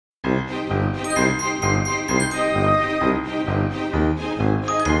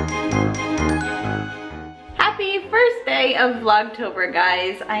day of Vlogtober,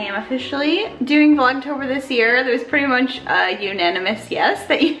 guys. I am officially doing Vlogtober this year. There's pretty much a unanimous yes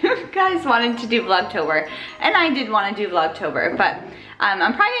that you guys wanted to do Vlogtober, and I did want to do Vlogtober, but I'm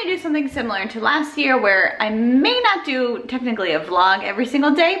probably gonna do something similar to last year where I may not do technically a vlog every single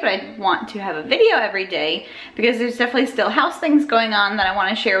day, but I want to have a video every day because there's definitely still house things going on that I want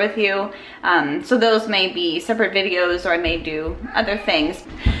to share with you. So those may be separate videos, or I may do other things.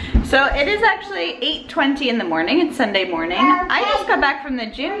 So it is actually 8:20 in the morning. It's Sunday morning. I just got back from the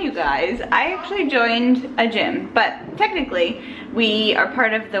gym, you guys. I actually joined a gym, but technically we are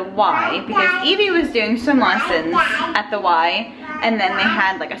part of the Y because Evie was doing swim lessons at the Y, and then they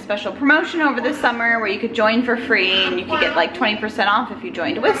had like a special promotion over the summer where you could join for free and you could get like 20% off if you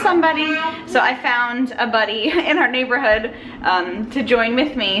joined with somebody. So I found a buddy in our neighborhood to join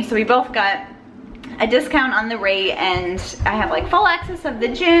with me. So we both got a discount on the rate, and I have like full access of the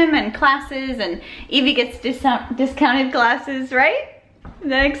gym and classes, and Evie gets discounted classes, right? Is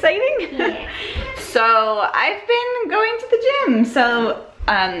that exciting? Yeah. So I've been going to the gym. So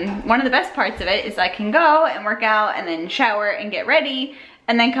one of the best parts of it is I can go and work out and then shower and get ready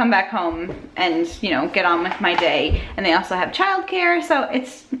and then come back home and, you know, get on with my day. And they also have childcare, so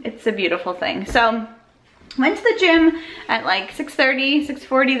it's a beautiful thing. So went to the gym at like 6:30,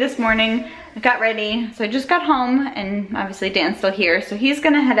 6:40 this morning. I got ready, so I just got home, and obviously Dan's still here, so he's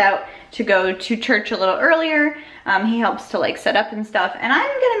gonna head out to go to church a little earlier. He helps to like set up and stuff, and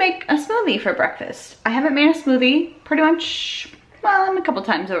I'm gonna make a smoothie for breakfast. I haven't made a smoothie pretty much, well, a couple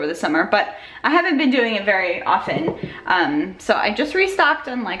times over the summer, but I haven't been doing it very often. So I just restocked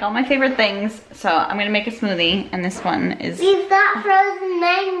on like all my favorite things, so I'm gonna make a smoothie, and this one is... We've got frozen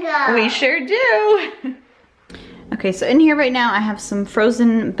mango. We sure do. Okay, so in here right now I have some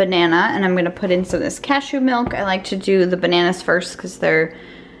frozen banana, and I'm gonna put in some of this cashew milk. I like to do the bananas first because they're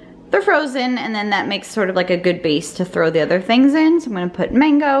frozen, and then that makes sort of like a good base to throw the other things in. So I'm gonna put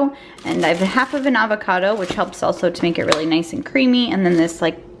mango, and I have half of an avocado, which helps also to make it really nice and creamy, and then this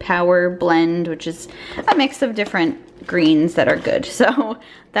like power blend, which is a mix of different greens that are good. So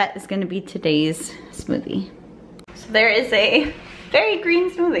that is gonna be today's smoothie. So there is a very green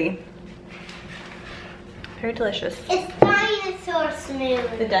smoothie. Very delicious. It's dinosaur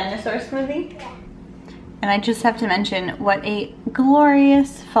smoothie. The dinosaur smoothie? Yeah. And I just have to mention what a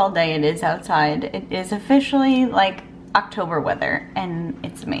glorious fall day it is outside. It is officially like October weather, and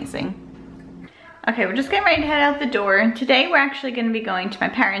it's amazing. Okay, we're just getting ready to head out the door. Today we're actually gonna be going to my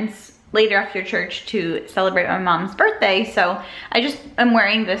parents later after church to celebrate my mom's birthday. So I just am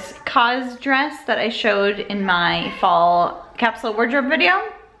wearing this cause dress that I showed in my fall capsule wardrobe video,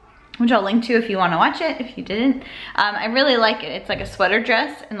 which I'll link to if you want to watch it, if you didn't. I really like it. It's like a sweater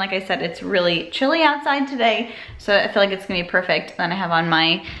dress, and like I said, it's really chilly outside today, so I feel like it's gonna be perfect. Then I have on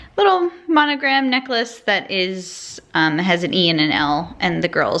my little monogram necklace that is has an E and an L and the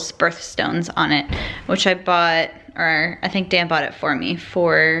girls' birthstones on it, which I bought, or I think Dan bought it for me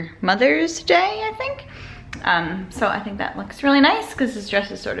for Mother's Day, I think. So I think that looks really nice because this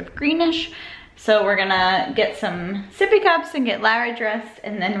dress is sort of greenish. So we're gonna get some sippy cups and get Lara dressed,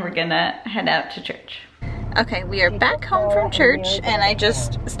 and then we're gonna head out to church. Okay, we are back home from church, and I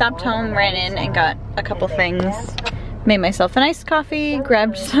just stopped home, ran in, and got a couple things. Made myself an iced coffee,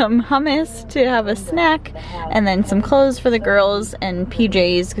 grabbed some hummus to have a snack, and then some clothes for the girls and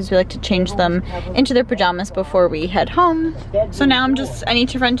PJs because we like to change them into their pajamas before we head home. So now I need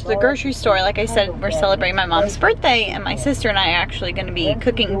to run to the grocery store. Like I said, we're celebrating my mom's birthday, and my sister and I are actually going to be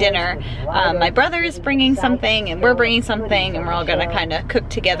cooking dinner. My brother is bringing something, and we're bringing something, and we're all going to kind of cook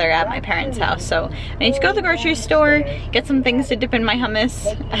together at my parents' house. So I need to go to the grocery store, get some things to dip in my hummus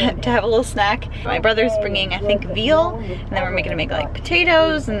to have a little snack. My brother's bringing, I think, veal. And then we're making like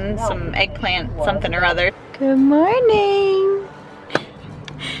potatoes and some eggplant something or other. Good morning.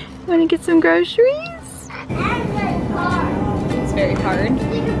 Want to get some groceries? It's very hard.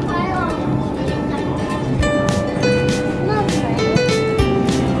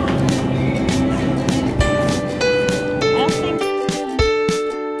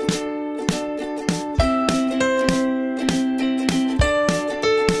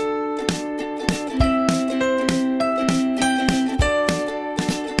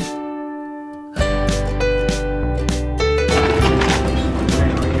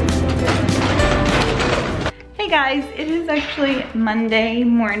 Guys, it is actually Monday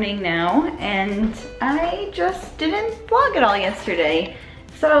morning now, and I just didn't vlog at all yesterday.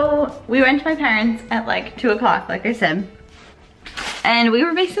 So we went to my parents at like 2 o'clock, like I said, and we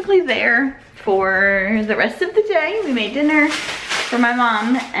were basically there for the rest of the day. We made dinner for my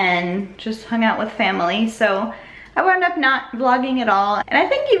mom and just hung out with family. So I wound up not vlogging at all. And I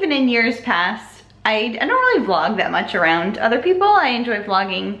think even in years past, I don't really vlog that much around other people. I enjoy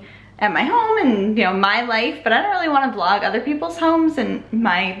vlogging at my home and, you know, my life, but I don't really want to vlog other people's homes and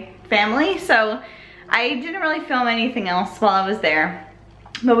my family, so I didn't really film anything else while I was there.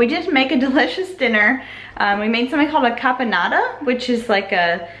 But we did make a delicious dinner. We made something called a caponata, which is like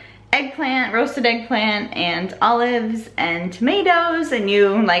a eggplant, roasted eggplant, and olives and tomatoes, and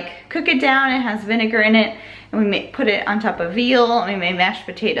you like cook it down. It has vinegar in it, and we put it on top of veal, and we made mashed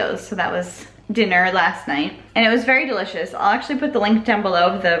potatoes. So that was dinner last night, and it was very delicious. I'll actually put the link down below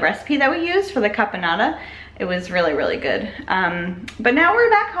of the recipe that we used for the caponata. It was really, really good. But now we're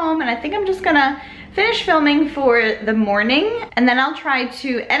back home, and I think I'm just gonna finish filming for the morning, and then I'll try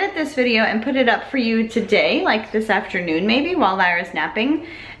to edit this video and put it up for you today, like this afternoon maybe, while Lyra's napping.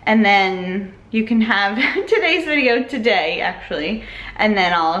 And then you can have today's video today, actually. And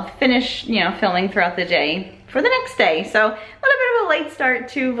then I'll finish, you know, filming throughout the day for the next day. So a little bit of a late start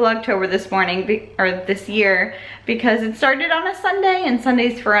to Vlogtober this morning, or this year, because it started on a Sunday, and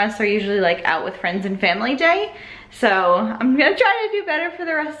Sundays for us are usually like out with friends and family day. So I'm gonna try to do better for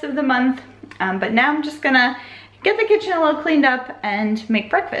the rest of the month. But now I'm just gonna get the kitchen a little cleaned up and make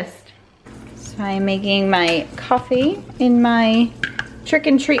breakfast. So I'm making my coffee in my Trick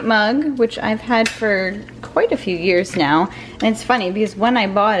and Treat mug, which I've had for quite a few years now. And it's funny because when I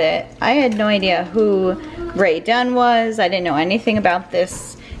bought it, I had no idea who Ray Dunn was. I didn't know anything about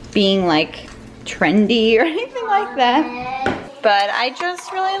this being like trendy or anything like that. But I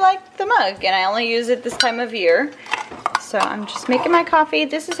just really like the mug, and I only use it this time of year. So I'm just making my coffee.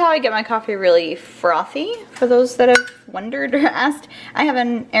 This is how I get my coffee really frothy, for those that have wondered or asked. I have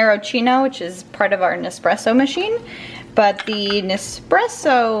an Aerochino, which is part of our Nespresso machine. But the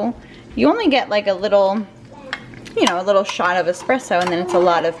Nespresso, you only get like a little, you know, a little shot of espresso, and then it's a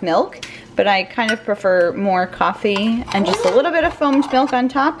lot of milk. But I kind of prefer more coffee and just a little bit of foamed milk on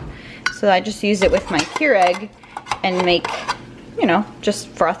top. So I just use it with my Keurig and make, you know, just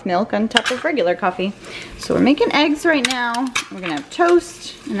froth milk on top of regular coffee. So we're making eggs right now. We're gonna have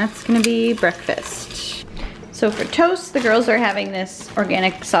toast, and that's gonna be breakfast. So for toast, the girls are having this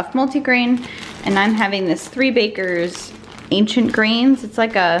organic soft multigrain, and I'm having this 3 Bakers Ancient Grains. It's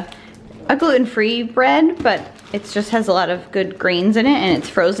like a gluten-free bread, but it just has a lot of good grains in it, and it's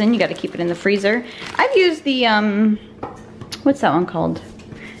frozen. You gotta keep it in the freezer. I've used the, what's that one called?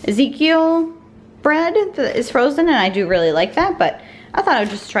 Ezekiel bread that is frozen, and I do really like that, but I thought I would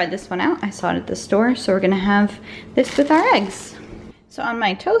just try this one out. I saw it at the store, so we're gonna have this with our eggs. So on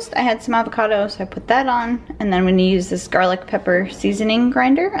my toast, I had some avocado, so I put that on, and then I'm gonna use this garlic pepper seasoning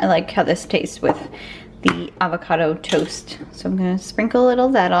grinder. I like how this tastes with the avocado toast. So I'm gonna sprinkle a little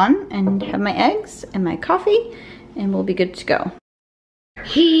of that on and have my eggs and my coffee, and we'll be good to go.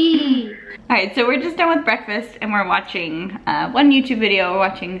 Alright, so we're just done with breakfast, and we're watching one YouTube video. We're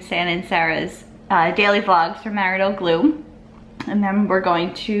watching Santa and Sarah's daily vlogs for Marital Glue. And then we're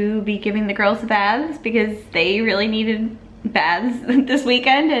going to be giving the girls baths because they really needed baths this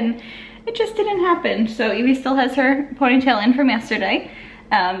weekend, and it just didn't happen. So Evie still has her ponytail in from yesterday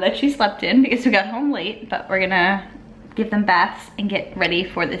that she slept in because we got home late, but we're gonna give them baths and get ready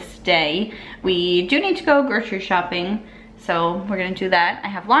for this day. We do need to go grocery shopping, so we're gonna do that. I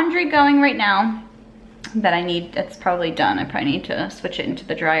have laundry going right now that it's probably done. I probably need to switch it into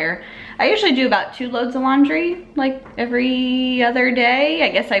the dryer. I usually do about 2 loads of laundry like every other day. I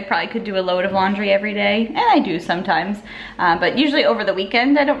guess I probably could do a load of laundry every day, and I do sometimes. But usually over the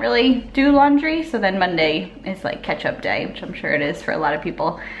weekend I don't really do laundry, so then Monday is like catch-up day, which I'm sure it is for a lot of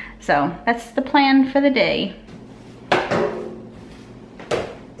people. So that's the plan for the day.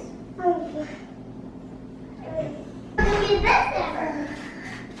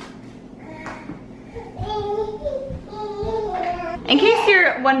 In case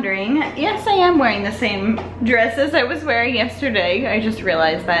you're wondering, yes, I am wearing the same dress as I was wearing yesterday. I just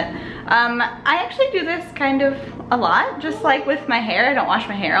realized that. I actually do this kind of a lot, just like with my hair. I don't wash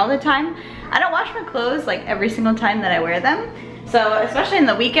my hair all the time. I don't wash my clothes like every single time that I wear them. So especially in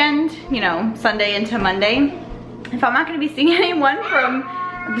the weekend, you know, Sunday into Monday, if I'm not gonna be seeing anyone from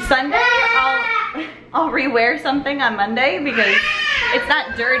Sunday, I'll rewear something on Monday because it's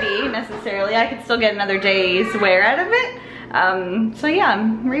not dirty necessarily. I could still get another day's wear out of it. So yeah,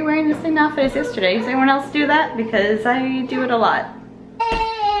 I'm re-wearing the same outfit as yesterday. Does anyone else do that? Because I do it a lot.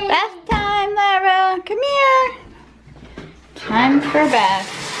 Bath time, Lara. Come here. Time for a bath.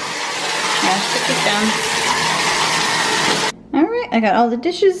 Now, put this down. Alright, I got all the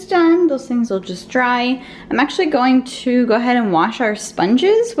dishes done. Those things will just dry. I'm actually going to go ahead and wash our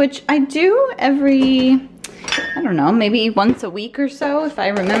sponges, which I do every, I don't know, maybe once a week or so if I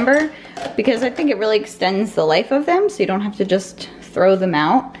remember, because I think it really extends the life of them, so you don't have to just throw them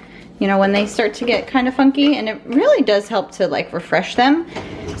out. you know, when they start to get kind of funky, and it really does help to like refresh them.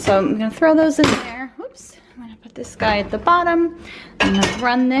 So I'm gonna throw those in there. Oops, I'm gonna put this guy at the bottom. I'm gonna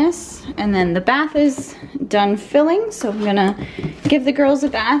run this, and then the bath is done filling, so I'm gonna give the girls a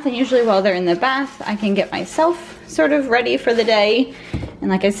bath, and usually while they're in the bath, I can get myself sort of ready for the day. And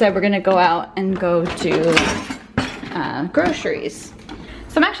like I said, we're gonna go out and go to groceries.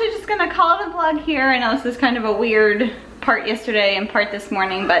 So I'm actually just gonna call it a vlog here. I know this is kind of a weird part yesterday and part this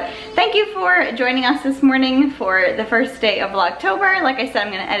morning, but thank you for joining us this morning for the first day of Vlogtober. Like I said,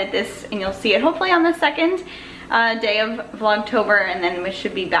 I'm gonna edit this and you'll see it hopefully on the second day of Vlogtober, and then we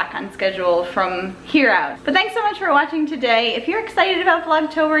should be back on schedule from here out. But thanks so much for watching today. If you're excited about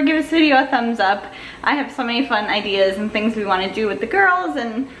Vlogtober, give this video a thumbs up. I have so many fun ideas and things we want to do with the girls,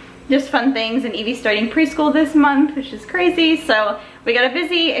 and just fun things, and Evie's starting preschool this month, which is crazy. So we got a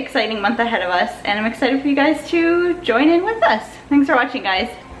busy, exciting month ahead of us, and I'm excited for you guys to join in with us. Thanks for watching, guys.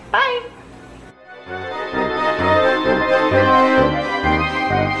 Bye.